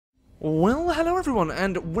Well, hello everyone,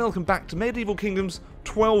 and welcome back to Medieval Kingdoms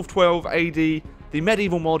 1212 AD, the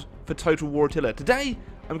medieval mod for Total War Attila. Today,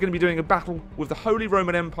 I'm going to be doing a battle with the Holy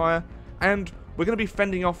Roman Empire, and we're going to be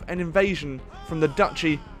fending off an invasion from the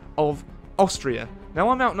Duchy of Austria. Now,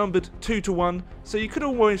 I'm outnumbered 2-1, so you could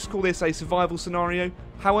almost call this a survival scenario.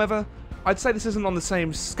 However, I'd say this isn't on the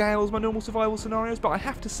same scale as my normal survival scenarios, but I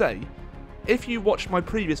have to say, if you watched my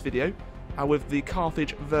previous video, with the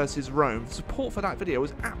Carthage versus Rome, the support for that video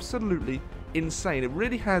was absolutely insane. It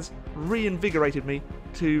really has reinvigorated me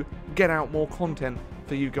to get out more content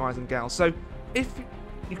for you guys and gals. So if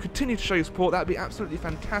you continue to show your support, that would be absolutely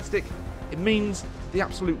fantastic. It means the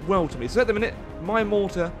absolute world to me. So at the minute, my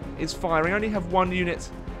mortar is firing. I only have one unit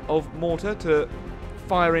of mortar to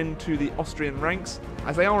fire into the Austrian ranks,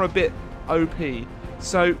 as they are a bit OP.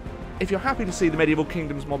 So if you're happy to see the Medieval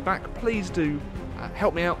Kingdoms mod back, please do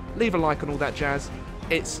help me out, leave a like and all that jazz.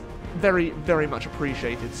 It's very, very much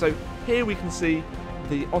appreciated. So here we can see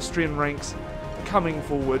the Austrian ranks coming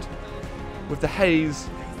forward with the haze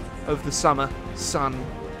of the summer sun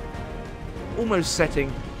almost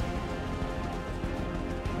setting.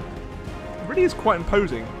 It really is quite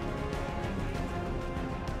imposing.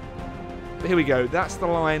 But here we go, that's the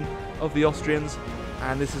line of the Austrians,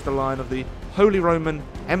 and this is the line of the Holy Roman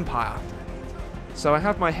Empire. So I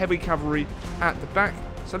have my heavy cavalry at the back,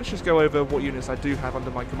 so let's just go over what units I do have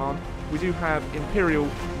under my command. We do have Imperial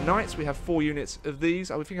Knights, we have 4 units of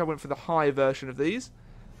these. I think I went for the high version of these.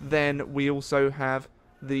 Then we also have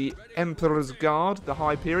the Emperor's Guard, the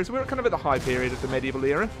high period. So we're kind of at the high period of the medieval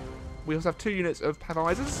era. We also have 2 units of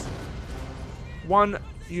Pavisers, 1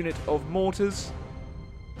 unit of Mortars,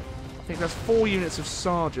 I think that's 4 units of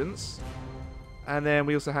Sergeants, and then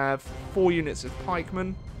we also have 4 units of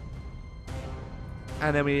Pikemen.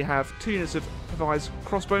 And then we have 2 units of Pavised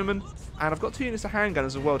Crossbowmen, and I've got 2 units of handgunners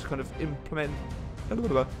as well to kind of implement, get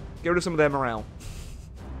rid of some of their morale.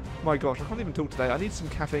 My gosh, I can't even talk today. I need some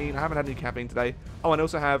caffeine. I haven't had any caffeine today. Oh, and I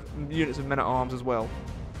also have units of men-at-arms as well.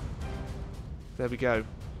 There we go.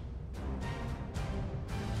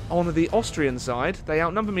 On the Austrian side, they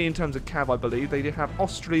outnumber me in terms of cav, I believe. They do have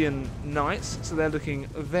Austrian knights, so they're looking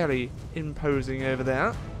very imposing over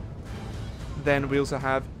there. Then we also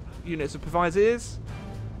have units of Pavisers.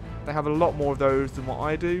 They have a lot more of those than what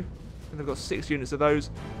I do. And they've got 6 units of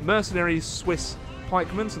those. Mercenary Swiss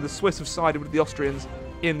pikemen, so the Swiss have sided with the Austrians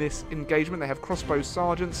in this engagement. They have crossbow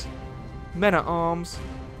sergeants, men-at-arms.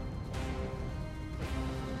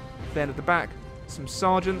 Then at the back, some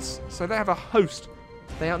sergeants. So they have a host.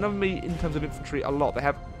 They outnumber me in terms of infantry a lot. They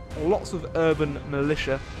have lots of urban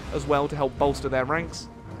militia as well to help bolster their ranks.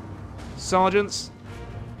 Sergeants.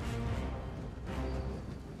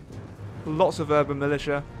 Lots of urban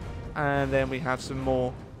militia, and then we have some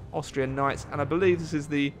more Austrian knights, and I believe this is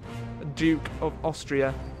the Duke of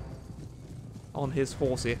Austria on his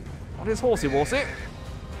horsey. On his horsey, was it?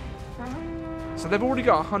 So they've already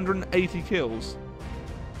got 180 kills.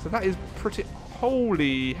 So that is pretty...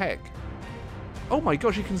 Holy heck. Oh my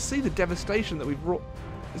gosh, you can see the devastation that we've wrought.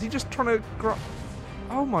 Is he just trying to...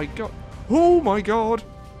 Oh my god. Oh my god.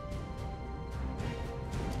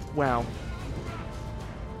 Wow.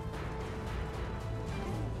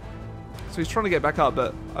 So he's trying to get back up,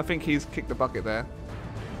 but I think he's kicked the bucket there.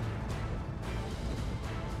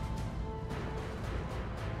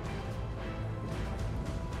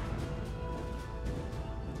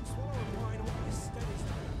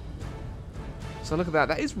 So look at that.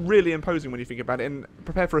 That is really imposing when you think about it. And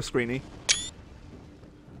prepare for a screeny.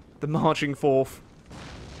 The marching forth.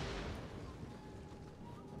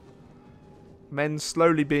 Men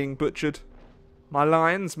slowly being butchered. My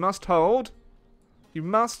lions must hold. You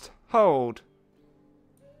must hold.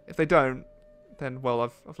 If they don't, then, well,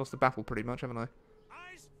 I've lost the battle pretty much, haven't I?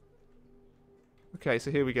 Okay, so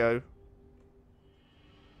here we go.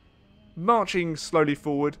 Marching slowly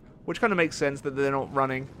forward, which kind of makes sense that they're not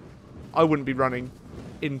running. I wouldn't be running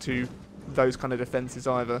into those kind of defences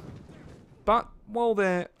either. But while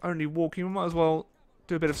they're only walking, we might as well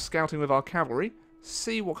do a bit of scouting with our cavalry.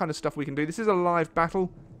 See what kind of stuff we can do. This is a live battle.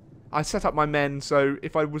 I set up my men, so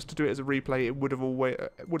if I was to do it as a replay, it would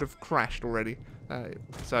have crashed already.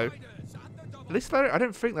 So at least I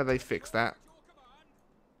don't think that they fixed that.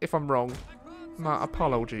 If I'm wrong, my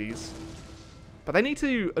apologies. But they need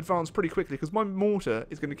to advance pretty quickly because my mortar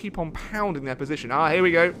is going to keep on pounding their position. Ah, here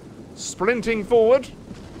we go, sprinting forward,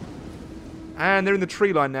 and they're in the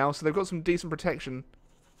tree line now, so they've got some decent protection.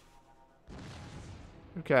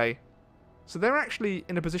 Okay, so they're actually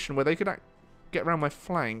in a position where they could get around my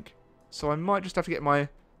flank. So I might just have to get my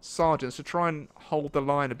sergeants to try and hold the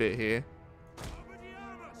line a bit here.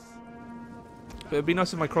 But it would be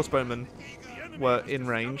nice if my crossbowmen were in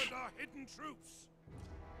range.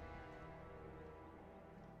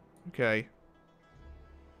 Okay.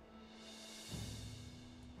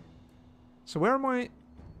 So where am I?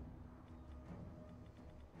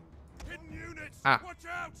 Ah.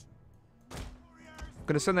 I'm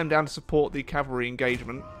going to send them down to support the cavalry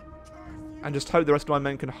engagement. And just hope the rest of my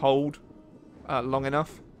men can hold long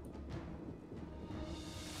enough.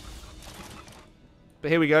 But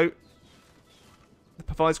here we go. The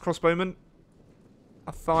Pavise crossbowmen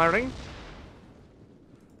are firing.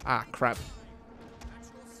 Ah, crap.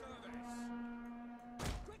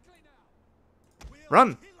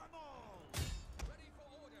 Run!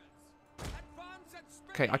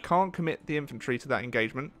 Okay, I can't commit the infantry to that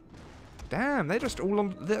engagement. Damn, they're just all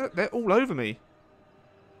on. They're all over me.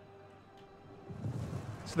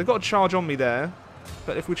 So they've got a charge on me there,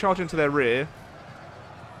 but if we charge into their rear,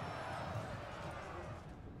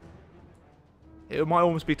 it might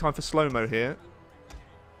almost be time for slow-mo here.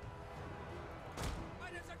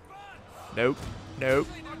 Nope. Nope.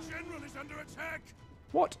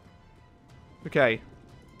 What? Okay.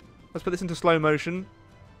 Let's put this into slow motion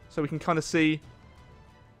so we can kind of see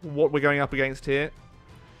what we're going up against here.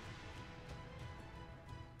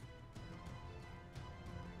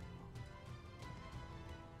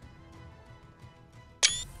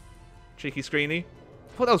 Cheeky Screeny.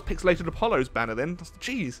 I thought that was Pixelated Apollo's banner then.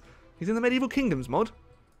 Jeez. He's in the Medieval Kingdoms mod.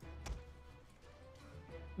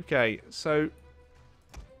 Okay, so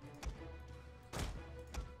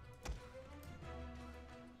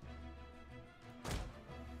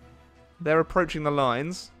they're approaching the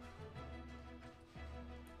lines.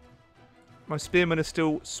 My spearmen are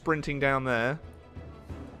still sprinting down there.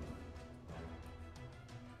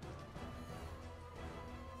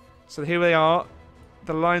 So here they are.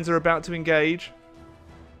 The lines are about to engage.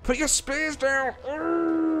 Put your spears down!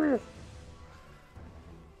 Urgh!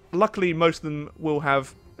 Luckily, most of them will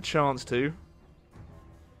have a chance to.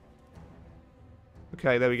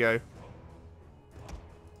 Okay, there we go.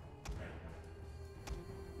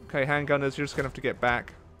 Okay, handgunners, you're just going to have to get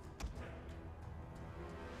back.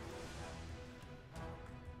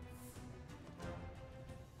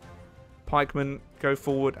 Pikemen, go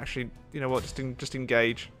forward. Actually, you know what? Just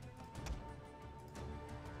engage.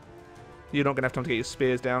 You're not going to have time to get your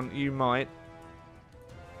spears down. You might.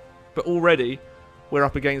 But already, we're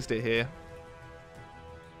up against it here.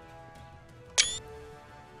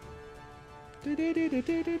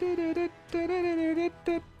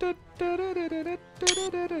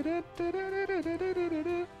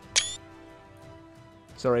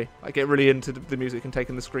 Sorry, I get really into the music and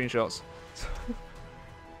taking the screenshots.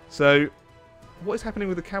 So, what is happening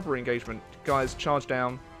with the cavalry engagement? Guys, charge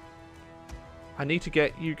down. I need to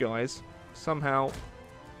get you guys somehow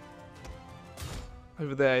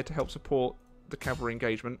over there to help support the cavalry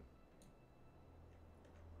engagement.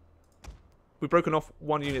 We've broken off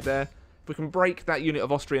one unit there. If we can break that unit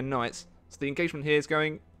of Austrian knights, so the engagement here is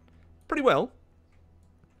going pretty well.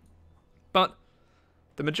 But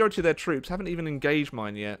the majority of their troops haven't even engaged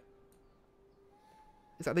mine yet.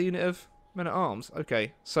 Is that the unit of men-at-arms?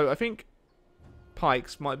 Okay, so I think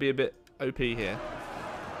pikes might be a bit OP here.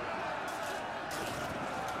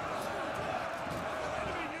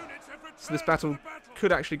 So this battle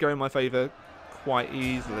could actually go in my favour quite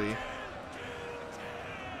easily.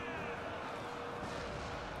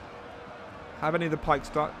 Have any of the pikes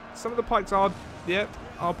start? Some of the pikes are, yep,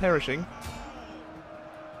 are perishing.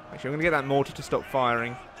 Actually, I'm going to get that mortar to stop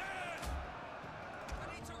firing.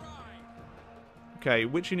 Okay,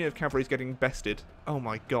 which unit of cavalry is getting bested? Oh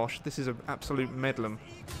my gosh, this is an absolute medlem.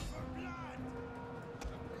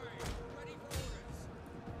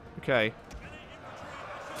 Okay.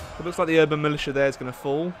 It looks like the urban militia there is going to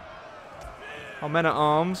fall. Our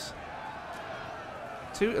men-at-arms.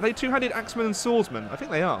 Are they two-handed axemen and swordsmen? I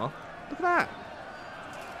think they are. Look at that.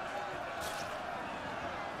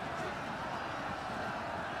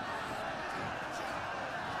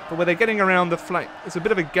 But where they're getting around the flank, there's a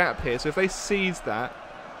bit of a gap here, so if they seize that,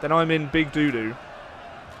 then I'm in big doo-doo.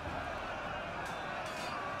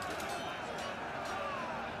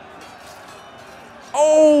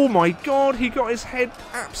 Oh my god, he got his head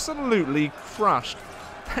absolutely crushed.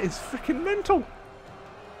 That is freaking mental.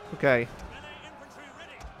 Okay.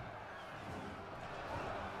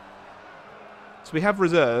 So we have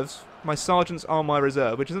reserves. My sergeants are my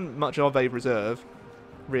reserve, which isn't much of a reserve,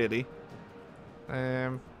 really.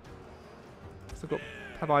 So I've got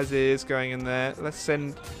Pavise going in there. Let's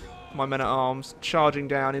send my men-at-arms charging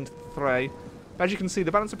down into the fray. But as you can see,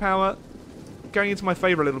 the balance of power going into my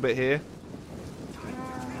favour a little bit here.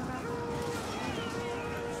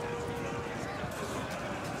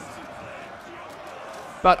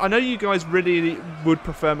 But I know you guys really would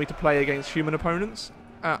prefer me to play against human opponents.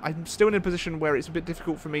 I'm still in a position where it's a bit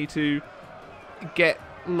difficult for me to get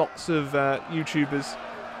lots of YouTubers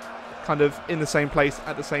kind of in the same place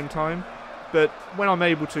at the same time. But when I'm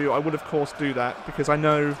able to, I would of course do that, because I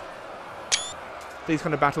know these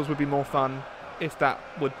kind of battles would be more fun if that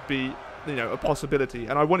would be, you know, a possibility.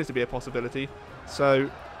 And I want it to be a possibility, so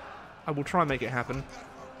I will try and make it happen.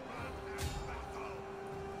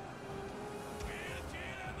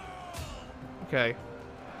 Okay.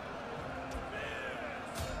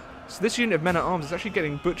 So this unit of men-at-arms is actually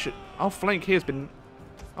getting butchered. Our flank here has been...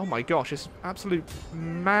 Oh my gosh, it's absolute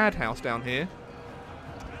madhouse down here.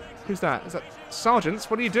 Who's that? Is that... Sergeants,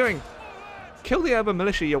 what are you doing? Kill the urban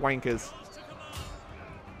militia, you wankers.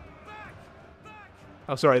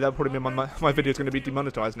 Oh, sorry, that'll probably mean my video's going to be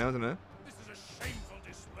demonetized now, isn't it?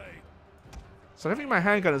 So I don't think my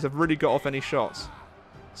handgunners have really got off any shots.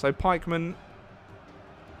 So pikemen...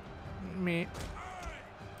 Meh.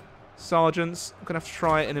 Sergeants, I'm going to have to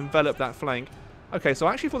try and envelop that flank. Okay, so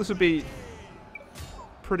I actually thought this would be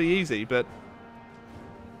pretty easy, but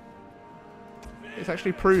it's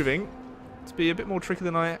actually proving to be a bit more tricky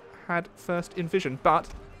than I had first envisioned. But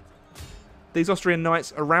these Austrian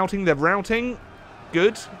knights are routing. They're routing.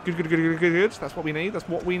 Good. Good, good, good, good, good, good. That's what we need. That's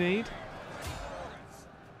what we need.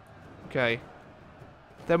 Okay.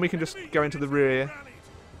 Then we can just go into the rear.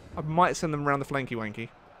 I might send them around the flanky wanky.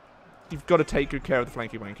 You've got to take good care of the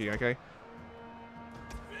flanky wanky, okay?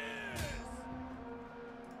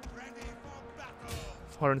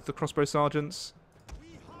 Fire into the crossbow sergeants.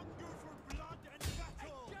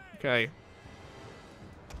 Okay.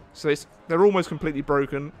 So they're almost completely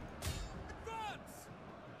broken.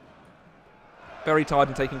 Very tired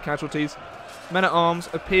and taking casualties. Men-at-arms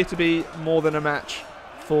appear to be more than a match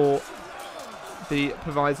for the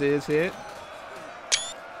Pavisiers here.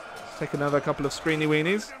 Let's take another couple of screeny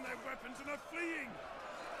weenies.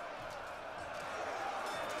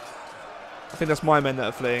 I think that's my men that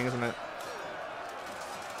are fleeing, isn't it?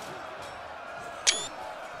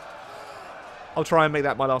 I'll try and make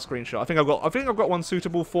that my last screenshot. I think I've got one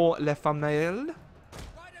suitable for Le Thumbnail.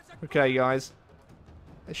 Okay, guys.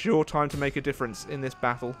 It's your time to make a difference in this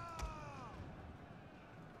battle.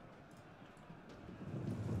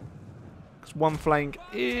 Because one flank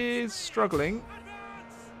is struggling.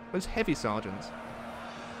 Those heavy sergeants.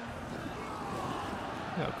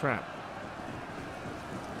 Oh, crap.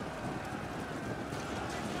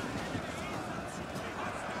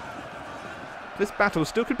 This battle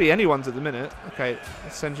still could be anyone's at the minute. Okay,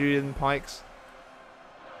 let's send you in, pikes.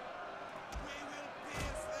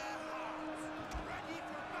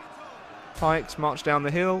 Pikes march down the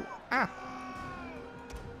hill. Ah!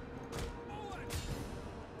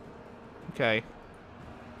 Okay.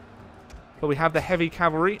 But we have the heavy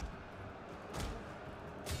cavalry.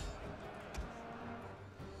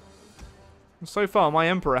 And so far, my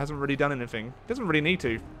Emperor hasn't really done anything. He doesn't really need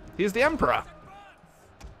to. He is the Emperor!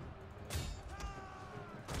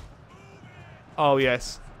 Oh,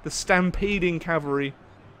 yes. The stampeding cavalry.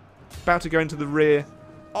 About to go into the rear.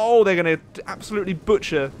 Oh, they're going to absolutely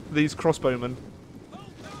butcher these crossbowmen.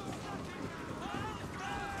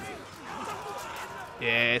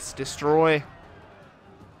 Yes, destroy.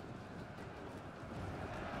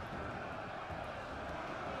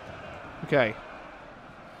 Okay.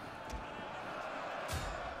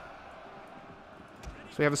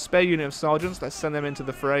 So we have a spare unit of sergeants. Let's send them into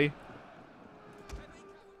the fray.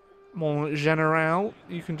 Mon General,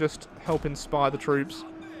 you can just help inspire the troops.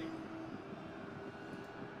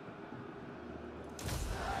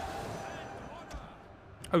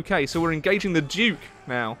 Okay, so we're engaging the Duke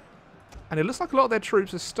now. And it looks like a lot of their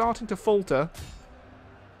troops are starting to falter.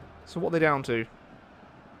 So what are they down to?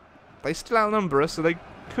 They still outnumber us, so they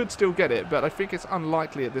could still get it, but I think it's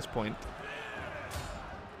unlikely at this point.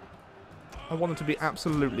 I want them to be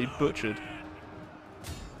absolutely butchered.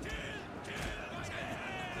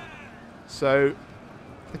 So,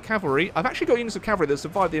 the cavalry... I've actually got units of cavalry that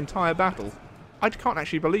survived the entire battle. I can't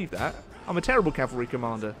actually believe that. I'm a terrible cavalry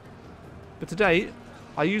commander. But today,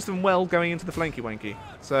 I used them well going into the flanky wanky.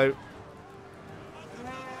 So,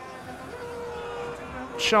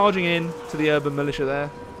 charging in to the urban militia there.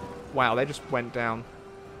 Wow, they just went down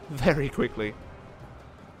very quickly.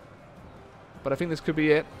 But I think this could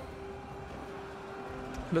be it.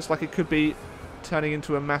 Looks like it could be turning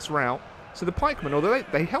into a mass rout. So the pikemen, although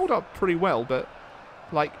they held up pretty well, but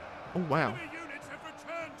like, oh wow.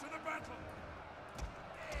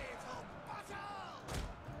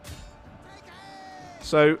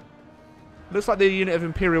 So, looks like the unit of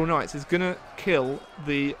Imperial Knights is gonna kill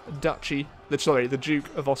the the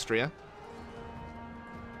Duke of Austria.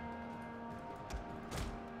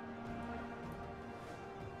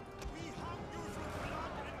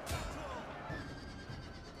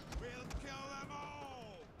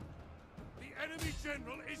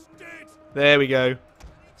 There we go.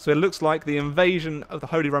 So it looks like the invasion of the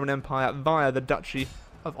Holy Roman Empire via the Duchy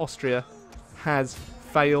of Austria has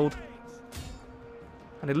failed.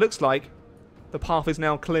 And it looks like the path is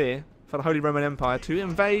now clear for the Holy Roman Empire to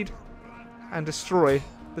invade and destroy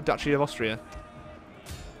the Duchy of Austria.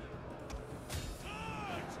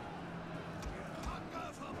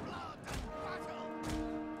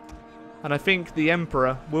 And I think the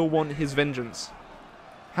Emperor will want his vengeance.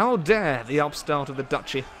 How dare the upstart of the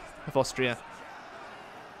Duchy of Austria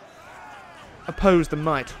oppose the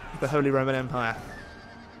might of the Holy Roman Empire?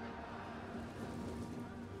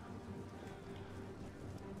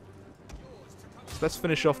 So let's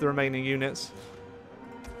finish off the remaining units.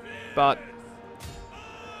 But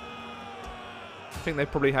I think they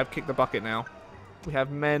probably have kicked the bucket now. We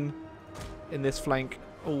have men in this flank,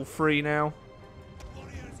 all free now.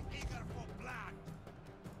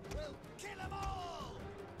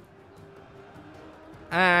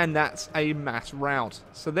 And that's a mass rout.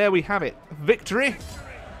 So there we have it. Victory!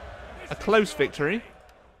 A close victory.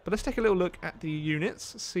 But let's take a little look at the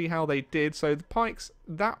units, see how they did. So the pikes,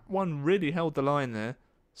 that one really held the line there.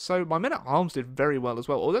 So my men at arms did very well as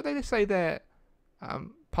well. Although they say they're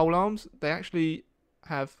pole arms, they actually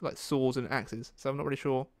have like swords and axes. So I'm not really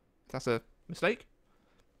sure if that's a mistake.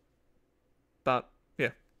 But yeah.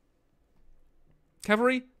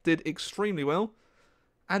 Cavalry did extremely well.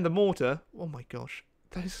 And the mortar, oh my gosh.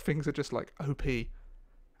 Those things are just like OP.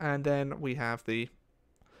 And then we have the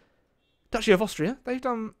Duchy of Austria. They've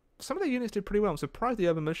done, some of their units did pretty well. I'm surprised the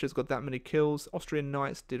urban militia's got that many kills. Austrian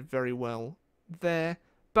knights did very well there.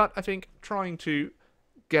 But I think trying to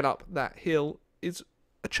get up that hill is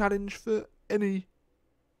a challenge for any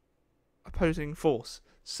opposing force.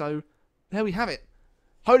 So there we have it.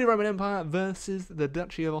 Holy Roman Empire versus the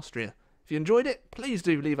Duchy of Austria. If you enjoyed it, please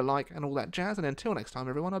do leave a like and all that jazz. And until next time,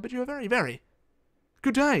 everyone, I bid you a very, very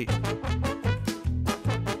good day.